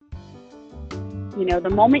You know, the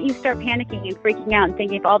moment you start panicking and freaking out and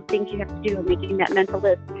thinking of all the things you have to do and making that mental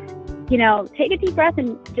list, you know, take a deep breath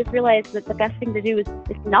and just realize that the best thing to do is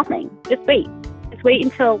nothing. Just wait. Just wait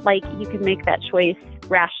until, like, you can make that choice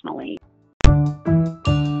rationally.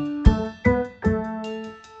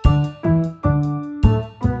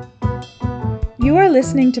 You are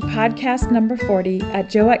listening to podcast number 40 at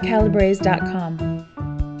joettecalabrese.com.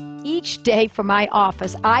 Each day from my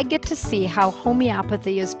office, I get to see how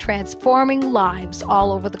homeopathy is transforming lives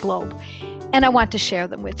all over the globe, and I want to share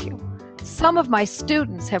them with you. Some of my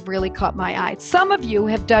students have really caught my eye. Some of you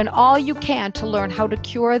have done all you can to learn how to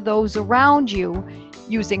cure those around you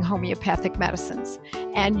using homeopathic medicines,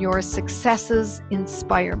 and your successes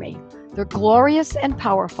inspire me. They're glorious and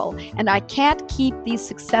powerful, and I can't keep these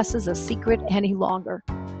successes a secret any longer.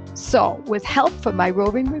 So, with help from my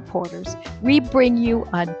roving reporters, we bring you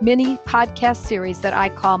a mini podcast series that I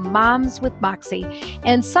call Moms with Moxie,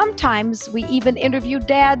 and sometimes we even interview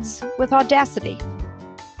dads with audacity.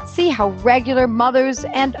 See how regular mothers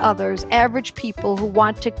and others, average people who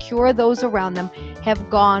want to cure those around them, have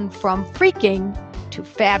gone from freaking to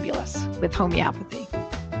fabulous with homeopathy.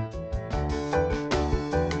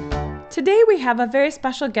 Today we have a very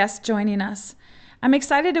special guest joining us. I'm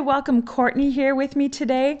excited to welcome Courtney here with me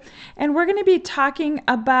today, and we're going to be talking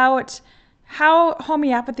about how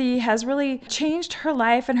homeopathy has really changed her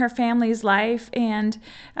life and her family's life, and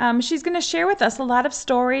she's going to share with us a lot of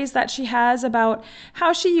stories that she has about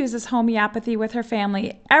how she uses homeopathy with her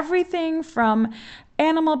family. Everything from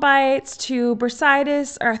animal bites to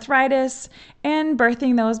bursitis, arthritis, and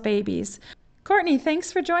birthing those babies. Courtney,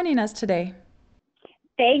 thanks for joining us today.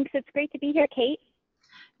 Thanks. It's great to be here, Kate.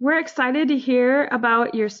 We're excited to hear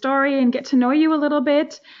about your story and get to know you a little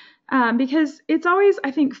bit because it's always,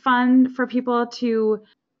 I think, fun for people to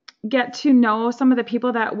get to know some of the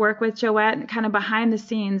people that work with Joette kind of behind the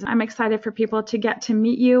scenes. I'm excited for people to get to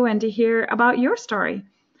meet you and to hear about your story.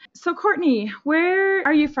 So, Courtney, where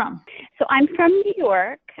are you from? So I'm from New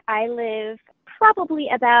York. I live probably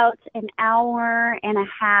about an hour and a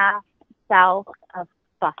half south of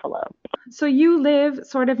Buffalo. So you live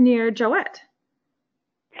sort of near Joette.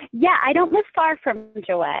 Yeah, I don't live far from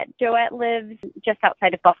Joette. Joette lives just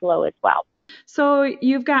outside of Buffalo as well. So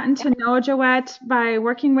you've gotten to know Joette by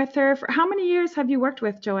working with her. For how many years have you worked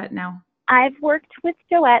with Joette now? I've worked with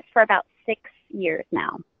Joette for about 6 years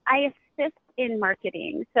now. I assist in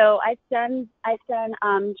marketing. So I've done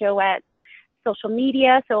Joette's social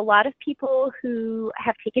media. So a lot of people who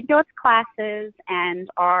have taken Joette's classes and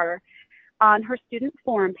are on her student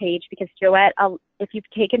forum page, because Joette, if you've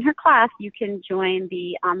taken her class, you can join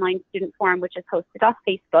the online student forum, which is hosted off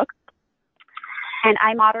Facebook. And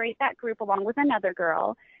I moderate that group along with another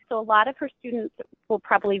girl. So a lot of her students will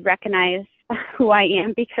probably recognize who I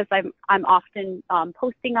am because I'm often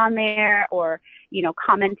posting on there, or, you know,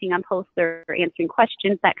 commenting on posts or answering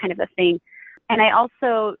questions, that kind of a thing. And I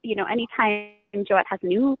also, you know, anytime Joette has a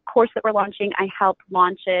new course that we're launching, I help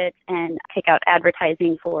launch it and take out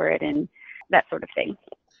advertising for it and that sort of thing.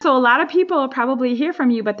 So a lot of people probably hear from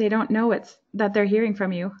you, but they don't know that they're hearing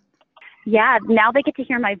from you. Yeah, now they get to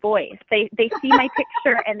hear my voice. They see my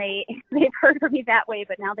picture and they've heard from me that way,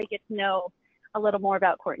 but now they get to know a little more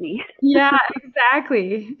about Courtney. Yeah,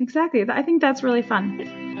 exactly. I think that's really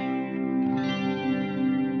fun.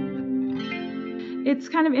 It's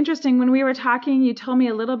kind of interesting. When we were talking, you told me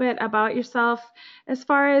a little bit about yourself as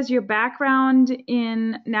far as your background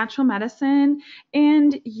in natural medicine,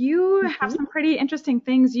 and you have some pretty interesting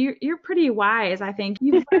things. You're pretty wise, I think.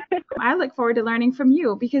 I look forward to learning from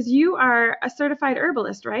you because you are a certified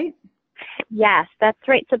herbalist, right? Yes, that's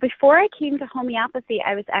right. So before I came to homeopathy,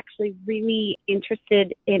 I was actually really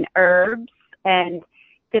interested in herbs and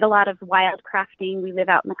did a lot of wild crafting. We live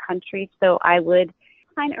out in the country, so I would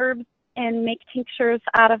find herbs and make tinctures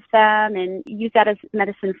out of them and use that as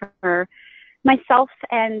medicine for myself.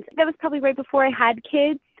 And that was probably right before I had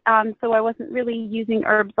kids. So I wasn't really using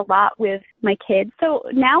herbs a lot with my kids. So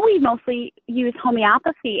now we mostly use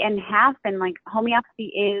homeopathy and have been. Like, homeopathy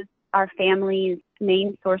is our family's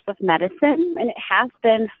main source of medicine, and it has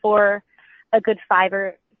been for a good 5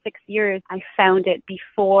 or 6 years. I found it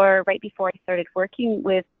right before I started working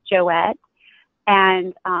with Joette.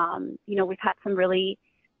 And, you know, we've had some really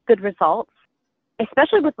good results,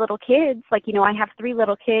 especially with little kids. Like, you know, I have 3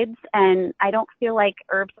 little kids, and I don't feel like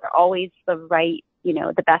herbs are always the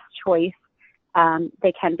best choice.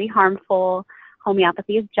 They can be harmful.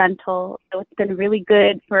 Homeopathy is gentle. So it's been really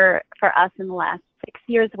good for us in the last 6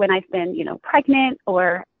 years when I've been, you know, pregnant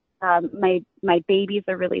or my babies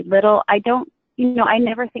are really little. I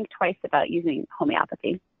never think twice about using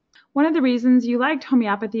homeopathy. one of the reasons you liked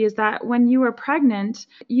homeopathy is that when you were pregnant,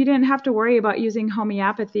 you didn't have to worry about using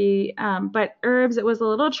homeopathy, but herbs, it was a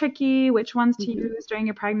little tricky which ones to use during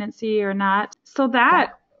your pregnancy or not. So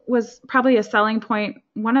that was probably a selling point,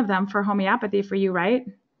 one of them, for homeopathy for you, right?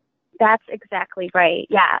 That's exactly right.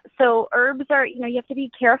 Yeah. So herbs are, you have to be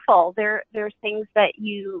careful. There's things that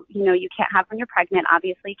you can't have when you're pregnant.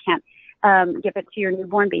 Obviously, can't give it to your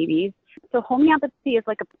newborn babies. So homeopathy is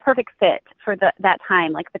like a perfect fit for that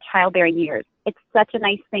time, like the childbearing years. It's such a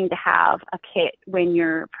nice thing to have a kit when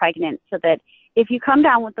you're pregnant, so that if you come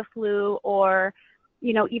down with the flu, or,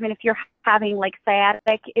 even if you're having like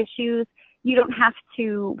sciatic issues, you don't have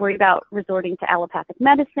to worry about resorting to allopathic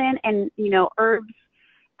medicine. And, herbs,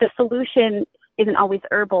 the solution isn't always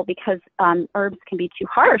herbal, because herbs can be too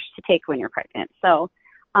harsh to take when you're pregnant. So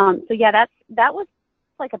yeah, that was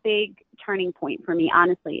like a big turning point for me,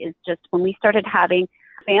 honestly, is just when we started having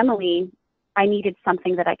family, I needed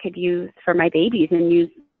something that I could use for my babies and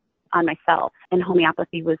use on myself, and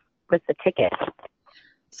homeopathy was the ticket.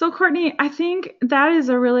 So Courtney, I think that is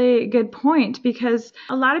a really good point, because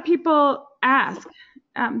a lot of people ask,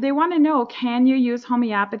 they want to know, can you use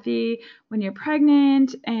homeopathy when you're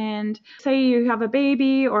pregnant? And say you have a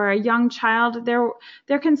baby or a young child,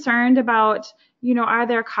 they're concerned about, are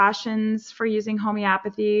there cautions for using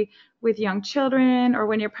homeopathy with young children or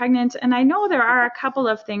when you're pregnant? And I know there are a couple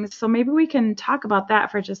of things, so maybe we can talk about that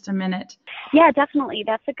for just a minute. Yeah, definitely.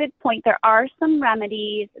 That's a good point. There are some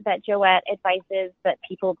remedies that Joette advises that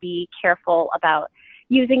people be careful about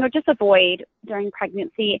using or just avoid during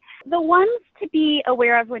pregnancy. The ones to be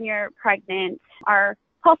aware of when you're pregnant are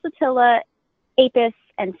pulsatilla, apis,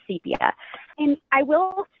 and sepia. And I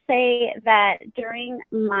will say that during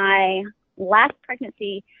my last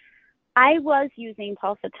pregnancy, I was using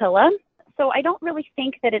pulsatilla. So I don't really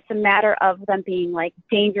think that it's a matter of them being like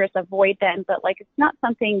dangerous, avoid them, but like it's not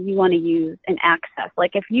something you want to use and access.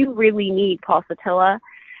 Like if you really need pulsatilla,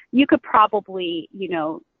 you could probably,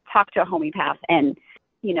 talk to a homeopath and,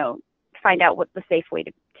 find out what the safe way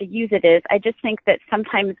to use it is. I just think that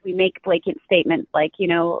sometimes we make blanket statements like,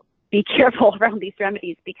 be careful around these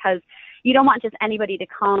remedies, because you don't want just anybody to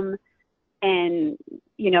come and,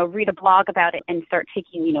 read a blog about it and start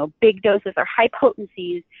taking, big doses or high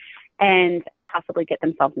potencies and possibly get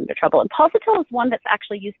themselves into trouble. And pulsatilla is one that's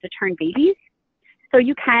actually used to turn babies. So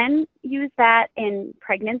you can use that in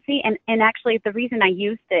pregnancy. And actually the reason I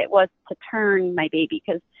used it was to turn my baby,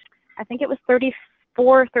 because I think it was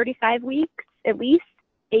 35 weeks at least.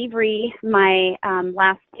 Avery, my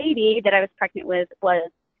last baby that I was pregnant with, was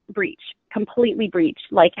breech, completely breech,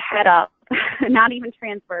 like head up, not even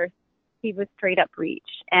transverse. He was straight up breech.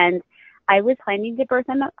 And I was planning to birth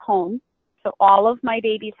him at home. So all of my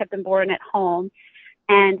babies have been born at home.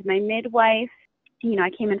 And my midwife,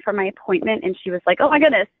 I came in for my appointment and she was like, oh my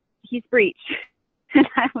goodness, he's breech. And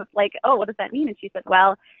I was like, oh, what does that mean? And she said,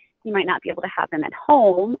 well, you might not be able to have him at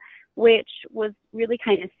home, which was really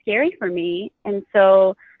kind of scary for me. And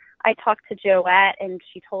so I talked to Joette and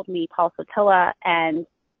she told me pulsatilla, and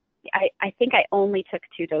I think I only took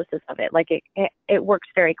 2 doses of it. Like it worked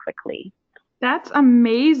very quickly. That's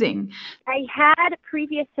amazing. I had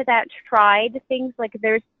previous to that tried things like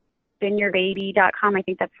there's spinyourbaby.com. I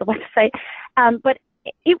think that's the website. But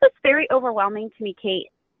it was very overwhelming to me,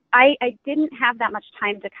 Kate. I didn't have that much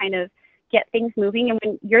time to kind of get things moving. And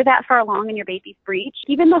when you're that far along and your baby's breech,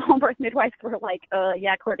 even the home birth midwives were like,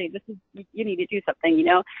 yeah, Courtney, you need to do something,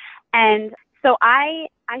 And so I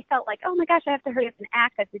felt like, oh my gosh, I have to hurry up and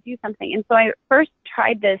act. I have to do something. And so I first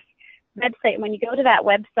tried this website. And when you go to that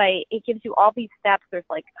website, it gives you all these steps. There's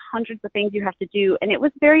like hundreds of things you have to do. And it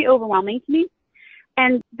was very overwhelming to me.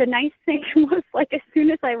 And the nice thing was, like, as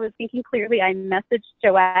soon as I was thinking clearly, I messaged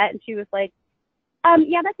Joette and she was like,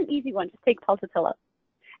 yeah, that's an easy one. Just take pulsatilla.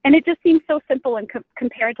 And it just seemed so simple and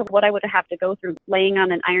compared to what I would have to go through laying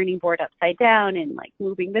on an ironing board upside down and like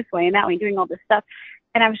moving this way and that way, doing all this stuff.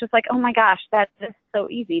 And I was just like, oh my gosh, that's just so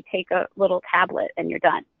easy. Take a little tablet and you're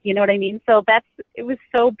done. You know what I mean? So it was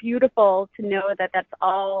so beautiful to know that that's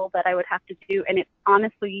all that I would have to do. And it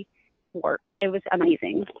honestly worked. It was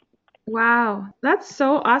amazing. Wow, that's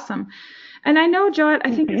so awesome. And I know Joette,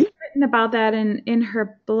 I think, has written about that in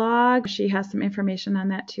her blog. She has some information on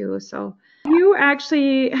that too. So you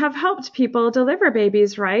actually have helped people deliver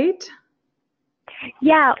babies, right?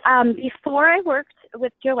 Yeah. Before I worked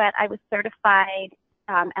with Joette, I was certified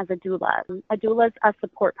as a doula. A doula is a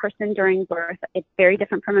support person during birth. It's very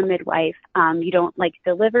different from a midwife. You don't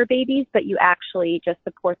deliver babies, but you actually just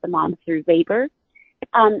support the mom through labor.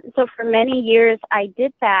 So for many years I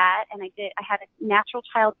did that, and I had a natural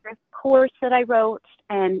childbirth course that I wrote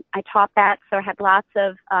and I taught that. So I had lots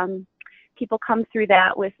of people come through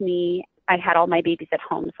that with me. I had all my babies at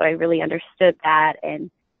home, so I really understood that. And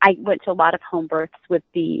I went to a lot of home births with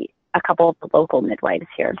a couple of the local midwives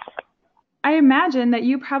here. I imagine that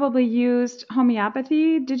you probably used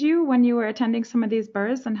homeopathy, did you, when you were attending some of these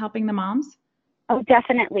births and helping the moms? Oh,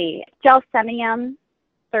 definitely. Gelsemium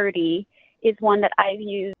 30 is one that I've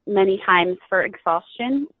used many times for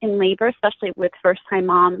exhaustion in labor, especially with first-time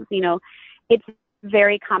moms. You know, it's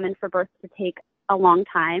very common for births to take a long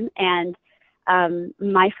time, and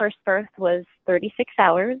my first birth was 36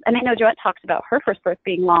 hours, and I know Joette talks about her first birth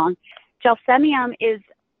being long. Gelsemium is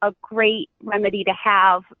a great remedy to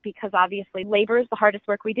have because obviously labor is the hardest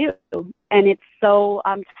work we do, and it's so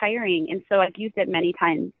tiring, and so I've used it many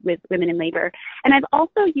times with women in labor. And I've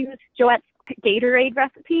also used Joette's Gatorade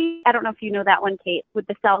recipe. I don't know if you know that one, Kate, with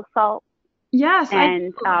the cell salt. Yes.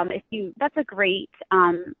 And that's a great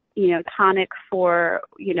tonic for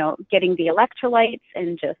getting the electrolytes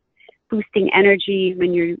and just boosting energy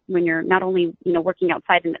when you're not only working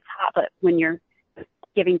outside and it's hot, but when you're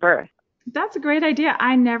giving birth. That's a great idea.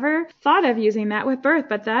 I never thought of using that with birth,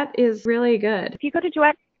 but that is really good. If you go to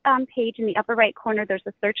Joette's page in the upper right corner, there's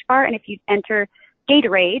a search bar, and if you enter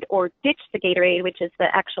Gatorade or Ditch the Gatorade, which is the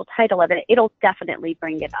actual title of it, it'll definitely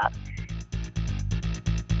bring it up.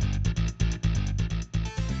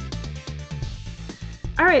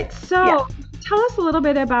 All right, so tell us a little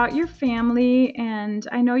bit about your family, and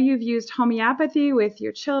I know you've used homeopathy with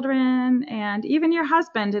your children and even your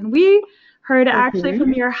husband, and we heard actually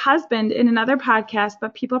from your husband in another podcast,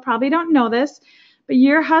 but people probably don't know this, but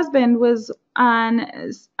your husband was on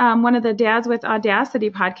one of the Dads with Audacity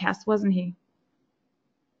podcasts, wasn't he?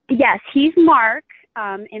 Yes, he's Mark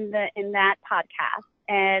in that podcast.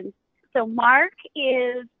 And so Mark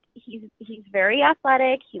he's very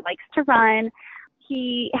athletic. He likes to run.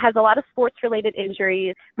 He has a lot of sports-related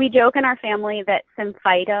injuries. We joke in our family that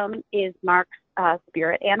Symphytum is Mark's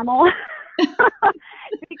spirit animal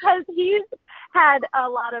because he's had a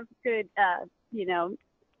lot of good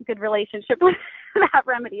relationship with that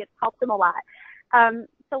remedy. It's helped him a lot.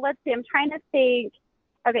 So let's see. I'm trying to think.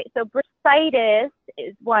 Okay, so bursitis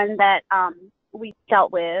is one that we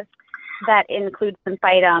dealt with that includes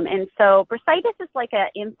Symphytum. And so bursitis is like an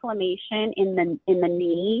inflammation in the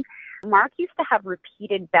knee. Mark used to have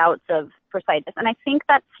repeated bouts of bursitis, and I think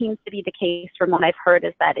that seems to be the case from what I've heard,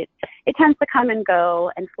 is that it tends to come and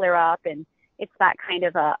go and flare up, and it's that kind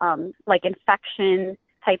of a like infection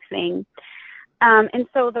type thing. And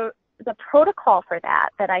so the protocol for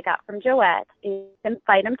that I got from Joette is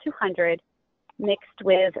Symphytum 200 mixed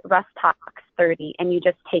with Rus Tox 30, and you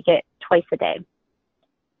just take it twice a day.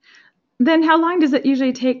 Then how long does it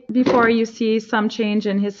usually take before you see some change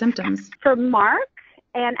in his symptoms? For Mark,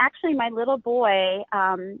 and actually my little boy,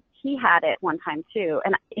 he had it one time too,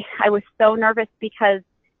 and I was so nervous because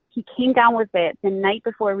he came down with it the night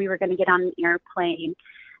before we were going to get on an airplane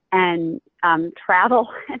and travel,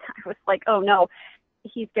 and I was like, oh no,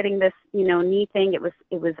 he's getting this knee thing. It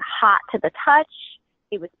was hot to the touch.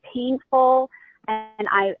 It was painful. And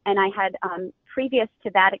I had, previous to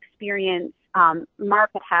that experience, Mark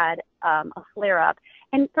had a flare-up.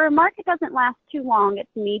 And for Mark, it doesn't last too long. It's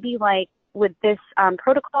maybe like with this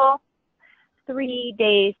protocol, 3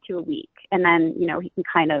 days to a week. And then, he can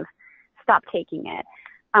kind of stop taking it.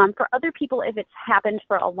 For other people, if it's happened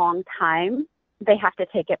for a long time, they have to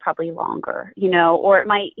take it probably longer, or it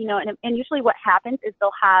might, and usually what happens is they'll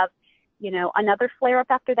have, another flare-up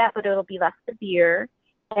after that, but it'll be less severe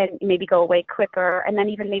and maybe go away quicker, and then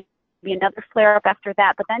even maybe another flare-up after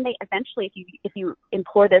that. But then they eventually, if you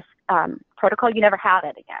employ this protocol, you never have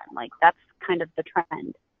it again. Like, that's kind of the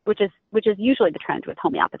trend, which is usually the trend with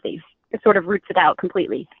homeopathy. It sort of roots it out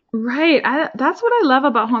completely. Right. That's what I love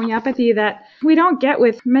about homeopathy that we don't get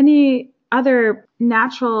with many other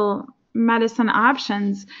natural medicine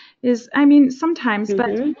options is, sometimes,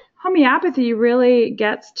 but homeopathy really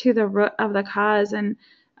gets to the root of the cause. And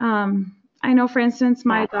I know, for instance,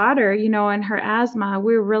 my daughter, in her asthma,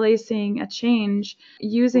 we're really seeing a change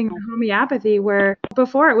using homeopathy where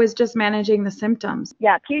before it was just managing the symptoms.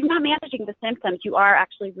 Yeah, if you're not managing the symptoms, you are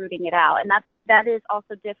actually rooting it out. And that is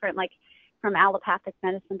also different, like from allopathic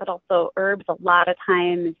medicine, but also herbs a lot of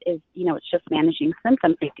times is, it's just managing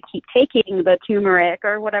symptoms. You have to keep taking the turmeric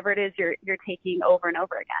or whatever it is you're taking over and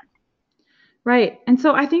over again. Right. And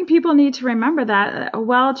so I think people need to remember that a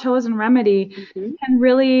well-chosen remedy can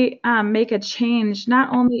really make a change,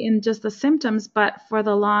 not only in just the symptoms, but for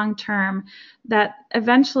the long term, that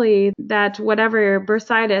eventually that whatever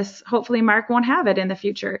bursitis, hopefully Mark won't have it in the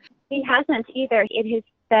future. He hasn't either. It has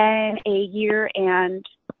been a year and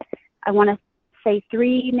I want to say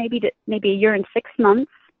 3, maybe a year and 6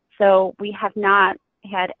 months. So we have not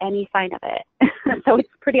had any sign of it. So it's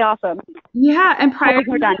pretty awesome. Yeah, and prior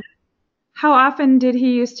We're done. How often did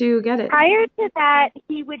he used to get it? Prior to that,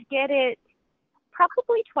 he would get it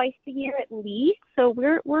probably twice a year at least. So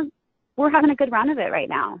we're having a good run of it right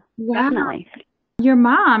now. Wow. Definitely. Your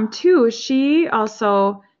mom too, she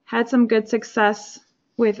also had some good success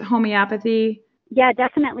with homeopathy. Yeah,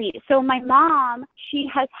 definitely. So my mom, she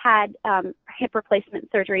has had hip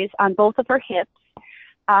replacement surgeries on both of her hips.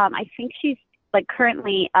 I think she's like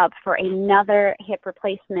currently up for another hip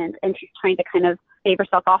replacement, and she's trying to kind of save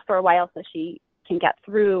herself off for a while so she can get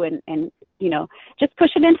through and you know, just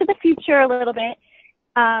push it into the future a little bit.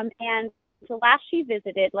 And so last she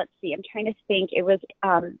visited, let's see, I'm trying to think, it was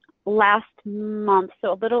last month,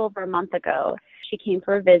 so a little over a month ago, she came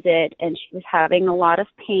for a visit and she was having a lot of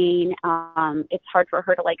pain. It's hard for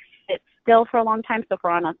her to like sit still for a long time. So if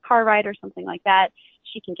we're on a car ride or something like that,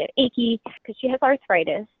 she can get achy because she has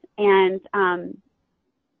arthritis. And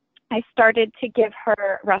I started to give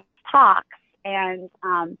her Rustox. And,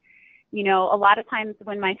 you know, a lot of times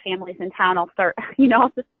when my family's in town, I'll start, you know,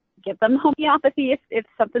 I'll just give them homeopathy if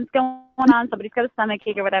something's going on, somebody's got a stomach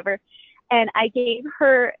ache or whatever. And I gave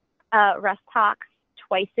her Rustox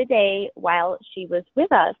twice a day while she was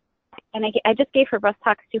with us. And I just gave her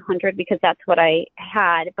Rustox 200 because that's what I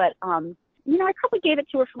had. But, you know, I probably gave it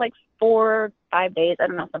to her for like 4 or 5 days. I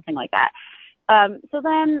don't know, something like that. So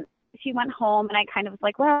then she went home and I kind of was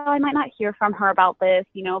like, well, I might not hear from her about this,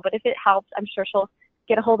 you know, but if it helps, I'm sure she'll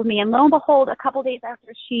get a hold of me. And lo and behold, a couple days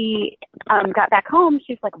after she got back home,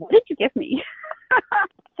 she's like, what did you give me?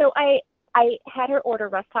 So I had her order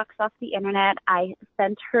Rustox off the internet. I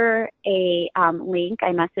sent her a link.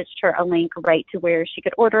 I messaged her a link right to where she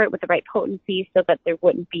could order it with the right potency so that there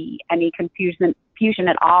wouldn't be any confusion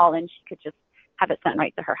at all, and she could just have it sent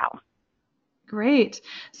right to her house. Great.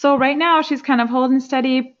 So right now she's kind of holding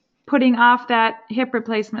steady, putting off that hip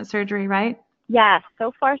replacement surgery, right? Yeah,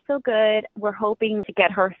 so far so good. We're hoping to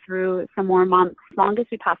get her through some more months, as long as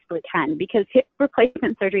we possibly can, because hip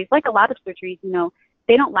replacement surgeries, like a lot of surgeries, you know,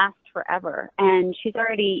 they don't last forever. And she's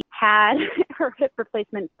already had her hip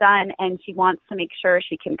replacement done, and she wants to make sure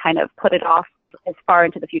she can kind of put it off as far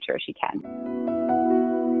into the future as she can.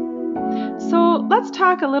 So let's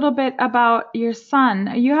talk a little bit about your son.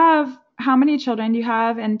 How many children do you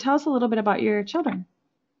have? And tell us a little bit about your children.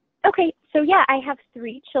 Okay, so yeah, I have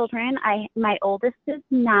 3 children. My oldest is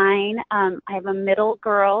 9. I have a middle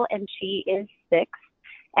girl, and she is 6.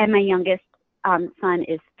 And my youngest son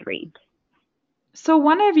is 3. So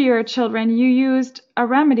one of your children, you used a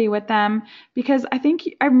remedy with them because I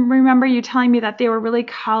remember you telling me that they were really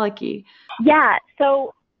colicky. Yeah,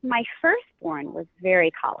 so my firstborn was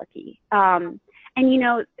very colicky. And, you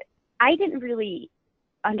know, I didn't really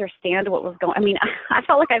understand what was going on. I mean, I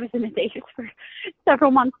felt like I was in a daze for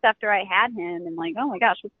several months after I had him and like, oh my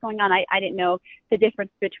gosh, what's going on? I didn't know the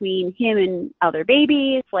difference between him and other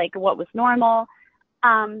babies, like what was normal.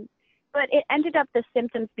 But it ended up the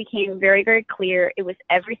symptoms became very, very clear. It was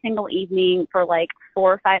every single evening for like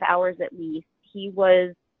 4 or 5 hours at least. He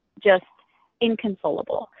was just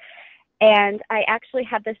inconsolable. And I actually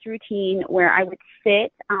had this routine where I would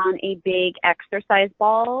sit on a big exercise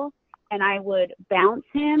ball and I would bounce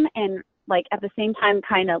him and like at the same time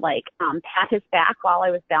kind of like pat his back while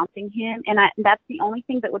I was bouncing him. And that's the only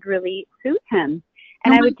thing that would really soothe him.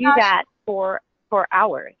 And I would do that for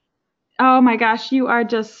hours. Oh my gosh, you are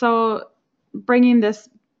just so bringing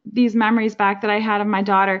these memories back that I had of my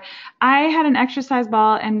daughter. I had an exercise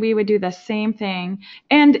ball and we would do the same thing.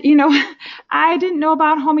 And, you know, I didn't know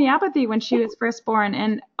about homeopathy when she was first born.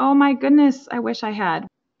 And oh my goodness, I wish I had.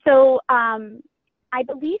 So I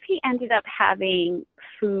believe he ended up having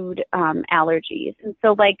food allergies. And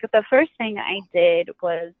so like the first thing I did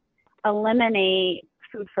was eliminate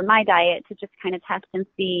food from my diet to just kind of test and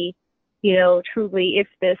see, you know, truly if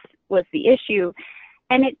this was the issue.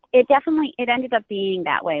 And it definitely ended up being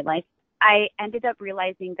that way. Like I ended up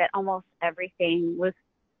realizing that almost everything was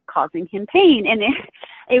causing him pain. And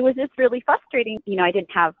it was just really frustrating. You know, I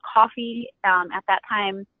didn't have coffee at that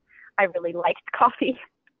time. I really liked coffee.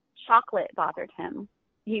 Chocolate bothered him.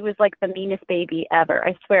 He was like the meanest baby ever.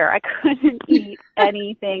 I swear I couldn't eat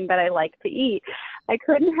anything that I liked to eat. I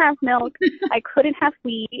couldn't have milk. I couldn't have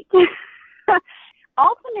wheat.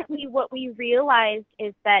 Ultimately, what we realized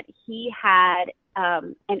is that he had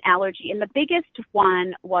an allergy, and the biggest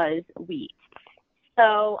one was wheat.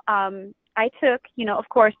 So I took, you know, of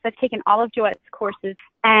course, I've taken all of Joette's courses,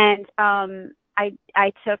 and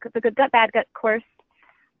I took the Good Gut, Bad Gut course.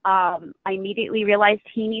 I immediately realized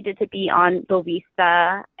he needed to be on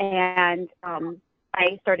Bovista, and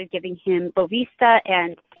I started giving him Bovista,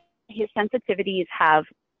 and his sensitivities have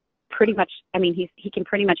pretty much, I mean, he can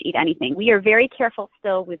pretty much eat anything. We are very careful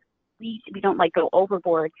still with wheat. We don't like go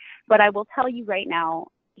overboard, but I will tell you right now,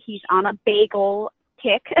 he's on a bagel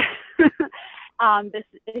kick. This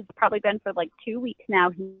has probably been for like 2 weeks now.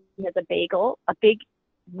 He has a bagel, a big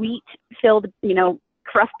wheat filled, you know,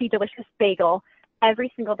 crusty, delicious bagel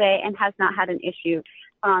every single day, and has not had an issue.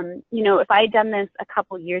 You know, if I had done this a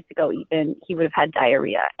couple years ago, even, he would have had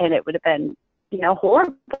diarrhea, and it would have been, you know,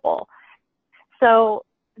 horrible. So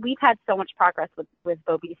we've had so much progress with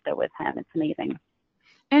Bovista with him. It's amazing.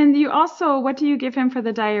 And you also, what do you give him for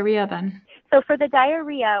the diarrhea then? So for the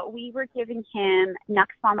diarrhea, we were giving him Nux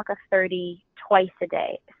Vomica 30 twice a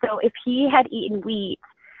day. So if he had eaten wheat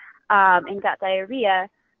and got diarrhea,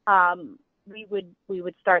 we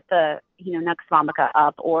would start the, you know, Nux Vomica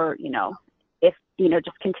up, or, you know, if, you know,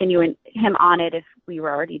 just continuing him on it if we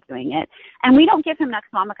were already doing it. And we don't give him Nux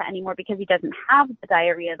Vomica anymore because he doesn't have the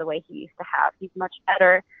diarrhea the way he used to have. He's much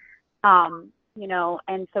better, you know,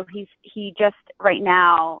 and so he just right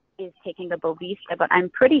now is taking the Bovista, but I'm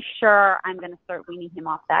pretty sure I'm going to start weaning him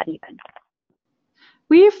off that even.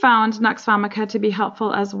 We found Nux Vomica to be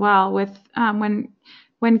helpful as well with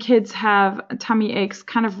when kids have tummy aches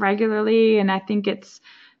kind of regularly, and I think it's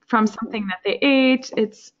from something that they ate.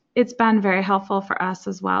 It's been very helpful for us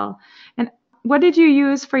as well. And what did you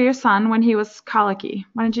use for your son when he was colicky?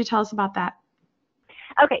 Why don't you tell us about that?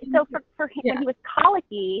 Okay, so for him, when he was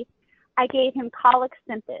colicky, I gave him Colic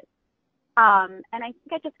Synthes. And I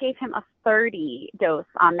think I just gave him a 30 dose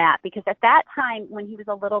on that, because at that time when he was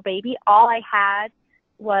a little baby, all I had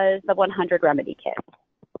was the 100 Remedy kit.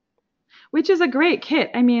 Which is a great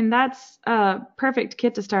kit. I mean, that's a perfect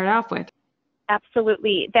kit to start off with.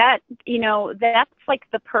 Absolutely. That, you know, that's like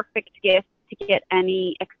the perfect gift to get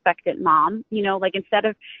any expectant mom. You know, like instead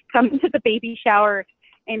of coming to the baby shower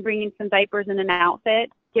and bringing some diapers and an outfit,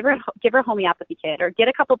 give her a homeopathy kit, or get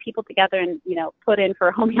a couple people together and, you know, put in for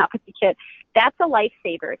a homeopathy kit. That's a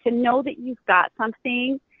lifesaver, to know that you've got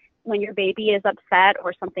something when your baby is upset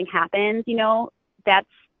or something happens. You know, that's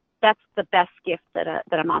the best gift that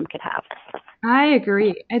a mom could have. I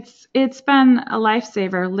agree. It's been a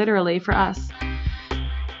lifesaver, literally, for us.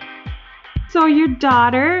 So your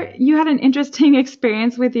daughter, you had an interesting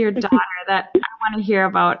experience with your daughter that I want to hear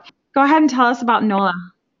about. Go ahead and tell us about Nola.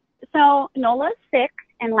 So Nola's 6,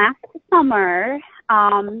 and last summer,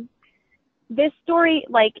 this story,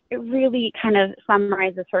 like, it really kind of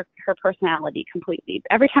summarizes her personality completely.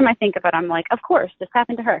 Every time I think of it, I'm like, of course, this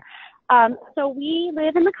happened to her. So we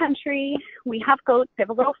live in the country. We have goats. We have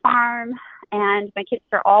a little farm, and my kids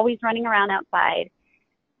are always running around outside.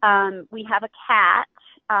 We have a cat,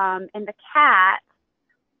 and the cat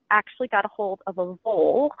actually got a hold of a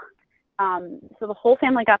vole. So the whole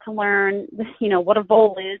family got to learn, you know, what a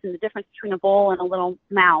vole is and the difference between a vole and a little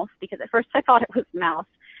mouse, because at first I thought it was a mouse,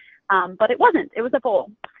 but it wasn't. It was a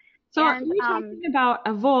vole. So are you talking about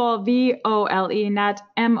a vole, V-O-L-E, not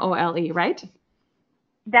M-O-L-E, right?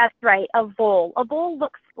 That's right, a vole. A vole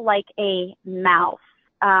looks like a mouse.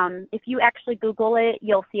 If you actually Google it,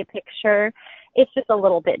 you'll see a picture. It's just a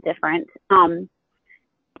little bit different. And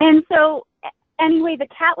so anyway, the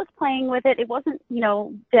cat was playing with it. It wasn't, you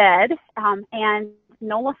know, dead. And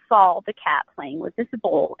Nola saw the cat playing with this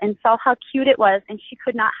bowl and saw how cute it was, and she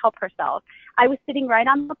could not help herself. I was sitting right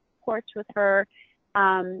on the porch with her.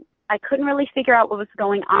 I couldn't really figure out what was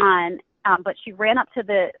going on, but she ran up to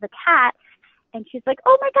the cat, and she's like,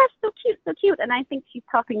 oh my gosh, so cute, so cute. And I think she's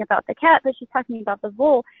talking about the cat, but she's talking about the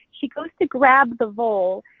vole. She goes to grab the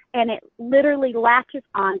vole, and it literally latches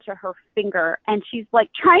onto her finger, and she's like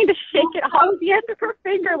trying to shake it off the end of her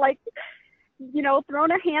finger, like, you know,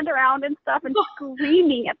 throwing her hand around and stuff and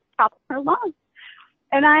screaming at the top of her lungs.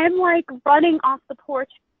 And I'm like running off the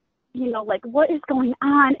porch, you know, like, what is going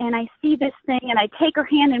on? And I see this thing, and I take her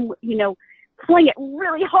hand and, you know, fling it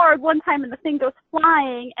really hard one time, and the thing goes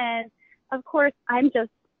flying. And of course, I'm just,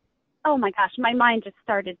 oh my gosh, my mind just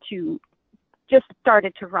started to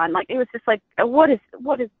run. Like, it was just like, what is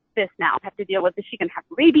this now? I have to deal with, is she going to have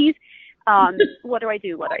rabies? What do I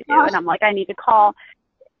do? And I'm like, I need to call,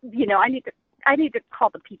 you know, I need to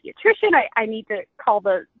call the pediatrician. I need to call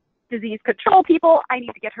the disease control people. I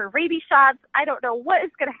need to get her rabies shots. I don't know what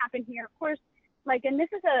is going to happen here. Of course, like, and this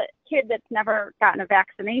is a kid that's never gotten a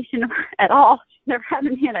vaccination at all. She's never had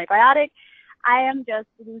an antibiotic. I am just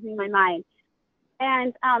losing my mind.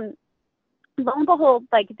 And lo and behold,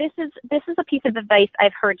 like, this is a piece of advice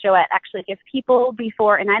I've heard Joette actually give people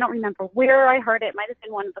before, and I don't remember where I heard it. It might have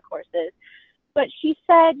been one of the courses. But she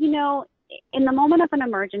said, you know, in the moment of an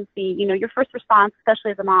emergency, you know, your first response,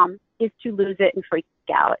 especially as a mom, is to lose it and freak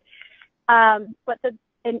out. But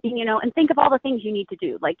and think of all the things you need to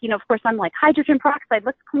do. Like, of course I'm like, hydrogen peroxide,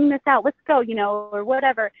 let's clean this out, let's go, or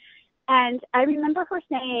whatever. And I remember her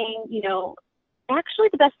saying, actually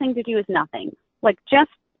the best thing to do is nothing. Like, just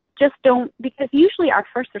don't, because usually our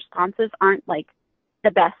first responses aren't like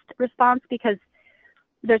the best response, because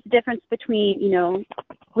there's a difference between,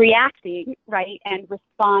 reacting, right, and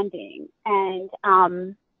responding. And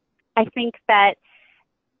I think that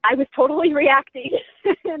I was totally reacting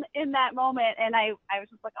in that moment. And I was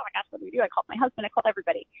just like, oh my gosh, what do we do? I called my husband, I called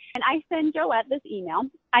everybody. And I sent Joette this email.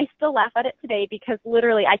 I still laugh at it today because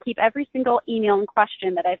literally I keep every single email and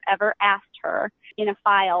question that I've ever asked her in a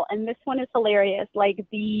file. And this one is hilarious. Like,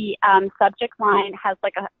 the subject line has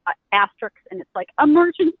like a asterisk, and it's like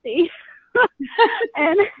emergency.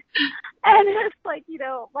 and it's like,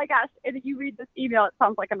 my gosh, and if you read this email, it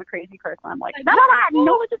sounds like I'm a crazy person. I'm like, no,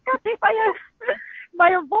 I just got bit by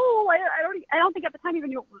a vole. I don't think at the time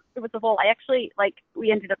even knew it was a vole. I actually, we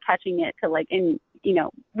ended up catching it to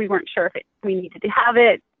we weren't sure if we needed to have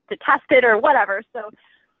it to test it or whatever. So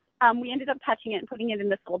we ended up catching it and putting it in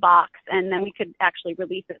this little box, and then we could actually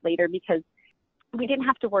release it later because we didn't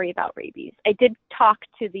have to worry about rabies. I did talk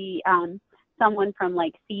to the someone from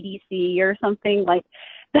CDC or something, like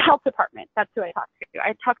the health department. That's who I talked to.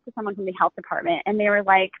 I talked to someone from the health department, and they were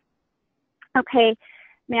like, okay,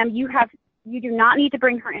 ma'am, you do not need to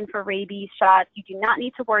bring her in for rabies shots. You do not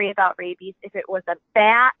need to worry about rabies. If it was a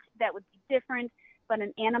bat, that would be different, but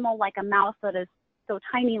an animal like a mouse that is so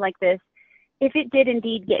tiny like this, if it did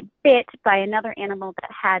indeed get bit by another animal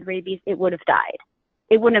that had rabies, it would have died.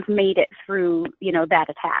 It wouldn't have made it through, that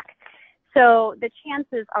attack. So the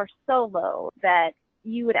chances are so low that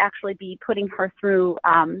you would actually be putting her through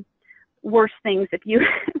worse things if you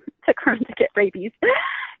took her to get rabies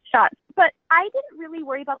shots. But I didn't really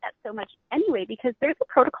worry about that so much anyway, because there's a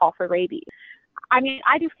protocol for rabies. I mean,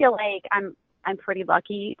 I do feel like I'm pretty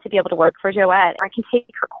lucky to be able to work for Joette. I can take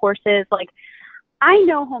her courses. I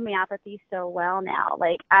know homeopathy so well now.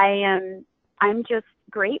 I'm just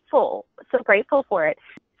grateful, so grateful for it.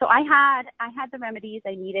 So I had the remedies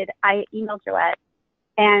I needed. I emailed Joette,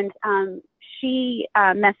 and she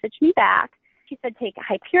messaged me back. She said, take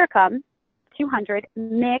Hypericum 200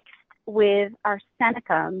 mixed with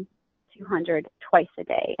arsenicum 200 twice a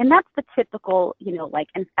day. And that's the typical,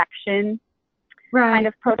 infection kind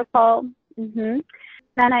of protocol. Mm-hmm.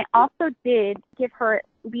 Then I also did give her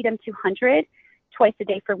Ledum 200 twice a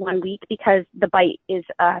day for 1 week, because the bite is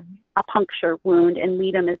a puncture wound, and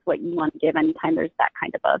Ledum is what you want to give anytime there's that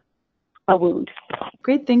kind of a wound.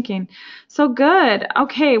 Great thinking. So good.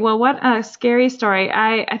 Okay, well, what a scary story.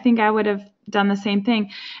 I think I would have done the same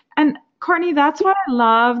thing. And Courtney, that's what I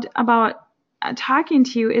loved about talking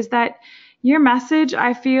to you, is that your message,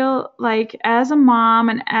 I feel like as a mom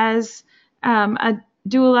and as a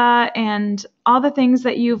doula and all the things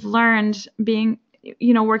that you've learned being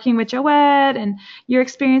working with Joette and your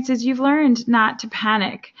experiences, you've learned not to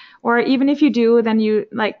panic. Or even if you do, then you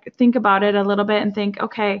think about it a little bit and think,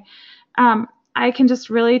 okay, I can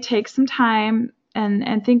just really take some time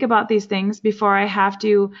and think about these things before I have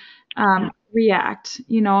to react,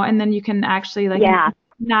 and then you can actually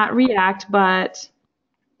not react, but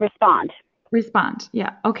respond.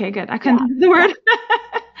 Yeah. Okay, good. I couldn't think of the word.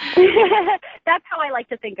 That's how I like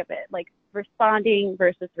to think of it, like responding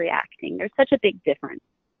versus reacting. There's such a big difference.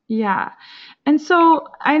 Yeah. And so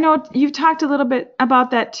I know you've talked a little bit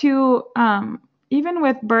about that too, even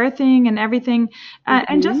with birthing and everything,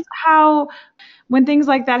 and just how when things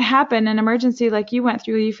like that happen, an emergency like you went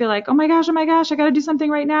through, you feel like, oh my gosh, I got to do something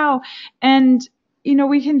right now. And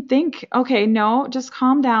we can think, okay, no, just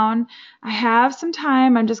calm down. I have some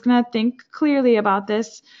time. I'm just going to think clearly about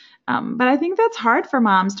this. But I think that's hard for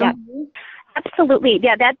moms, don't you? Absolutely.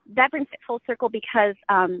 Yeah, that brings it full circle, because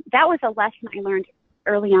that was a lesson I learned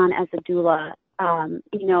early on as a doula,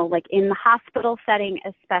 in the hospital setting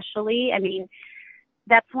especially. I mean,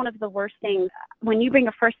 that's one of the worst things. When you bring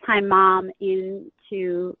a first-time mom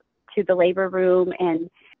into the labor room, and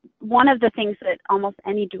one of the things that almost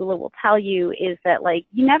any doula will tell you is that,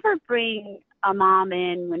 you never bring a mom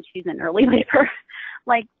in when she's in early labor.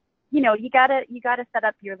 You gotta set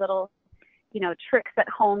up your little, tricks at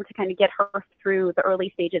home to kind of get her through the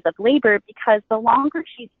early stages of labor, because the longer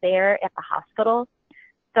she's there at the hospital,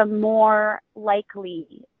 the more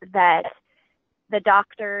likely that the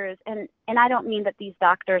doctors, and I don't mean that these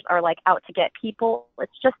doctors are out to get people.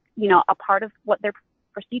 It's just, a part of what their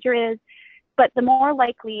procedure is. But the more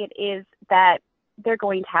likely it is that they're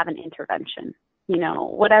going to have an intervention,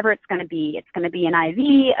 whatever it's going to be. It's going to be an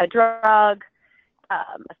IV, a drug,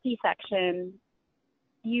 a C-section.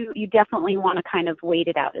 You definitely want to kind of wait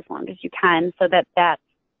it out as long as you can, so that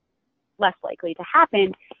less likely to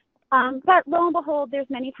happen. But lo and behold, there's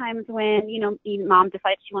many times when, mom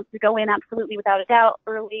decides she wants to go in absolutely without a doubt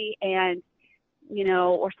early, and,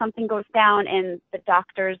 or something goes down and the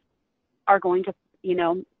doctors are going to,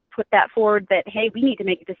 put that forward that, hey, we need to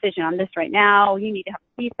make a decision on this right now. You need to have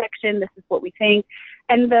a C-section. This is what we think.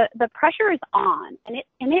 And the pressure is on, and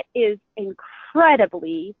it is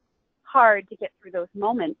incredibly hard to get through those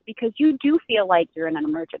moments, because you do feel like you're in an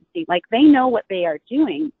emergency. Like, they know what they are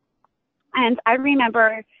doing. And I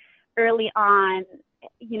remember early on,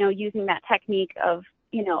 using that technique of,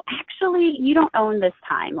 actually, you don't own this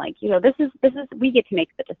time. Like, this is, we get to make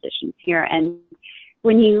the decisions here. And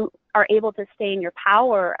when you are able to stay in your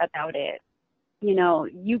power about it,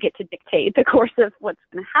 you get to dictate the course of what's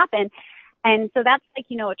going to happen. And so that's like,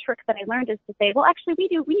 a trick that I learned is to say, well, actually, we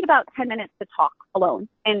need about 10 minutes to talk alone.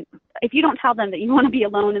 And if you don't tell them that you want to be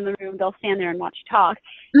alone in the room, they'll stand there and watch you talk.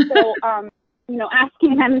 So,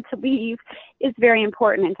 asking them to leave is very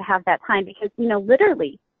important, and to have that time, because,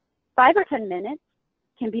 literally 5 or 10 minutes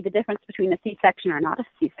can be the difference between a C-section or not a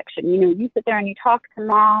C-section. You sit there and you talk to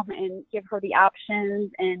mom and give her the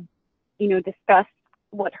options, and, discuss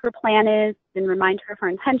what her plan is and remind her of her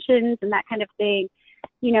intentions and that kind of thing.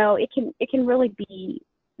 It can really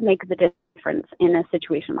make the difference in a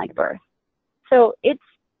situation like birth. So it's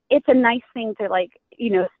a nice thing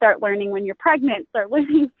to start learning when you're pregnant, start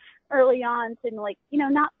learning early on to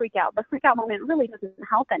not freak out. The freak out moment really doesn't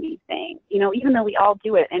help anything, even though we all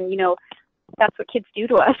do it. And, that's what kids do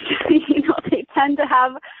to us. They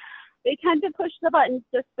tend to push the buttons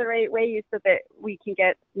just the right way so that we can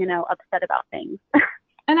get, upset about things.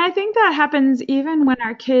 And I think that happens even when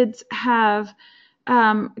our kids have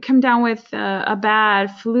come down with a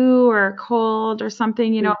bad flu or a cold or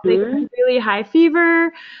something, if they have really high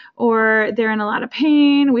fever or they're in a lot of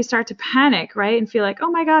pain, we start to panic, right? And feel like, oh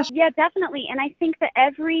my gosh. Yeah, definitely. And I think that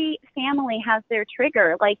every family has their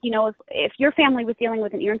trigger. Like, if your family was dealing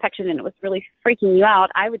with an ear infection and it was really freaking you out,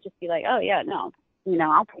 I would just be like, oh yeah, no,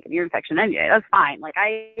 I'll take an ear infection anyway. That's fine. Like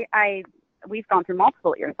we've gone through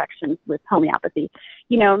multiple ear infections with homeopathy,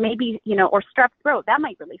 maybe, or strep throat. That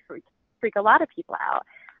might really freak a lot of people out.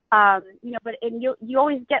 But you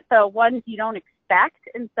always get the ones you don't expect,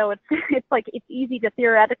 and so it's easy to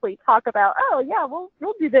theoretically talk about, oh yeah,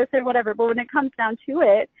 we'll do this or whatever. But when it comes down to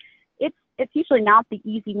it, it's usually not the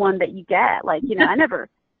easy one that you get. Like, I never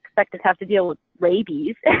expected to have to deal with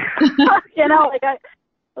rabies.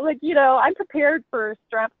 I'm prepared for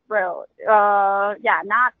strep throat.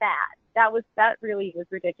 Not that. That really was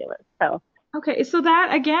ridiculous. So. Okay, so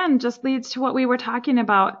that again just leads to what we were talking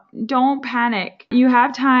about. Don't panic. You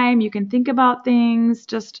have time. You can think about things.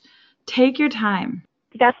 Just take your time.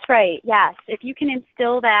 That's right. Yes. If you can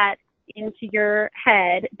instill that into your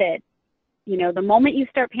head that, the moment you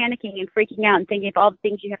start panicking and freaking out and thinking of all the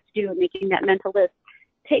things you have to do and making that mental list,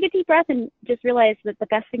 take a deep breath and just realize that the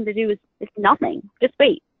best thing to do is nothing. Just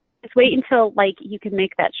wait. Just wait until you can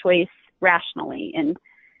make that choice rationally. And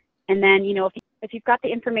then, if you've got the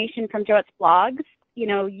information from Joette's blogs,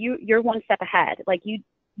 you're one step ahead. Like you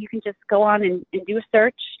can just go on and do a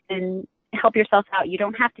search and help yourself out. You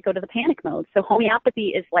don't have to go to the panic mode. So homeopathy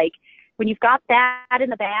is like, when you've got that in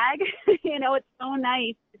the bag, it's so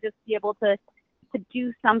nice to just be able to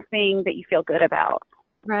do something that you feel good about.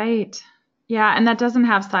 Right. Yeah. And that doesn't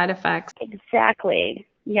have side effects. Exactly.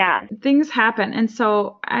 Yeah. Things happen. And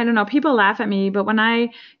so, I don't know, people laugh at me, but when I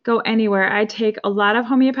go anywhere, I take a lot of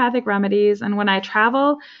homeopathic remedies. And when I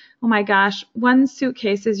travel, oh my gosh, one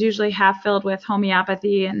suitcase is usually half filled with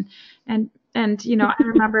homeopathy. And I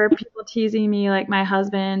remember people teasing me, like my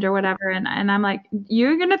husband or whatever. And I'm like,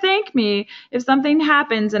 you're going to thank me if something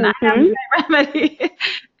happens and I have my remedy.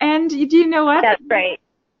 And do you know what? That's right.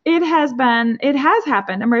 It has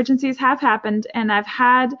happened. Emergencies have happened. And I've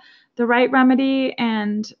had the right remedy,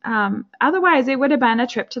 and otherwise it would have been a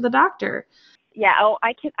trip to the doctor. Yeah,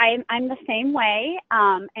 I'm the same way,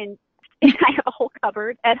 and I have a whole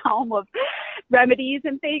cupboard at home of remedies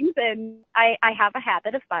and things, and I have a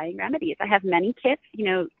habit of buying remedies. I have many kits,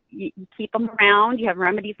 you keep them around, you have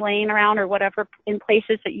remedies laying around or whatever in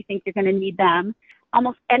places that you think you're going to need them.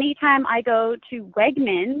 Almost any time I go to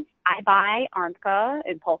Wegmans, I buy Arnica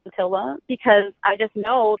and Pulsatilla, because I just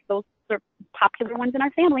know those are popular ones in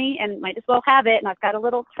our family and might as well have it. And I've got a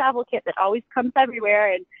little travel kit that always comes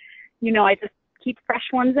everywhere. And, I just keep fresh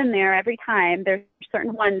ones in there every time. There's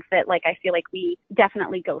certain ones that I feel like we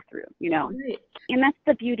definitely go through, Right. And that's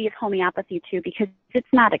the beauty of homeopathy too, because it's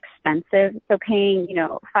not expensive. So paying,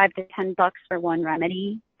 $5 to $10 for one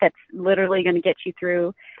remedy that's literally going to get you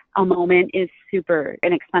through a moment is super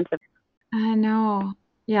inexpensive. I know.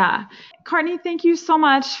 Yeah. Courtney, thank you so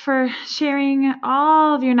much for sharing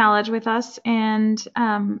all of your knowledge with us and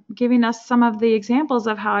giving us some of the examples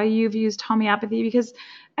of how you've used homeopathy, because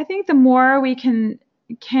I think the more we can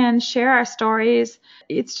share our stories,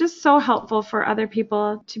 it's just so helpful for other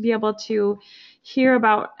people to be able to hear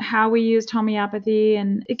about how we used homeopathy,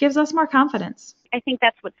 and it gives us more confidence. I think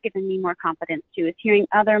that's what's given me more confidence too, is hearing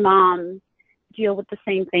other moms deal with the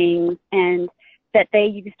same things and that they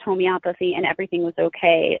used homeopathy and everything was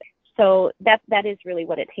okay. So that is really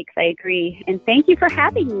what it takes. I agree. And thank you for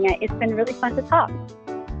having me. It's been really fun to talk.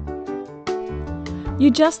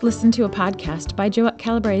 You just listened to a podcast by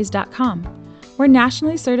JoetteCalabrese.com, where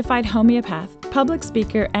nationally certified homeopath, public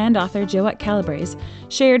speaker, and author Joette Calabrese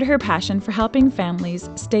shared her passion for helping families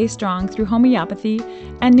stay strong through homeopathy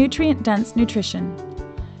and nutrient-dense nutrition.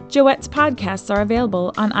 Joette's podcasts are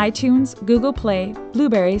available on iTunes, Google Play,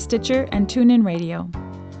 Blueberry, Stitcher, and TuneIn Radio.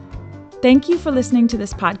 Thank you for listening to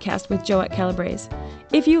this podcast with Joette Calabrese.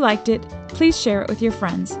 If you liked it, please share it with your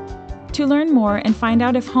friends. To learn more and find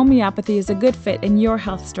out if homeopathy is a good fit in your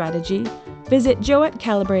health strategy, visit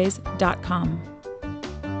JoetteCalabrese.com.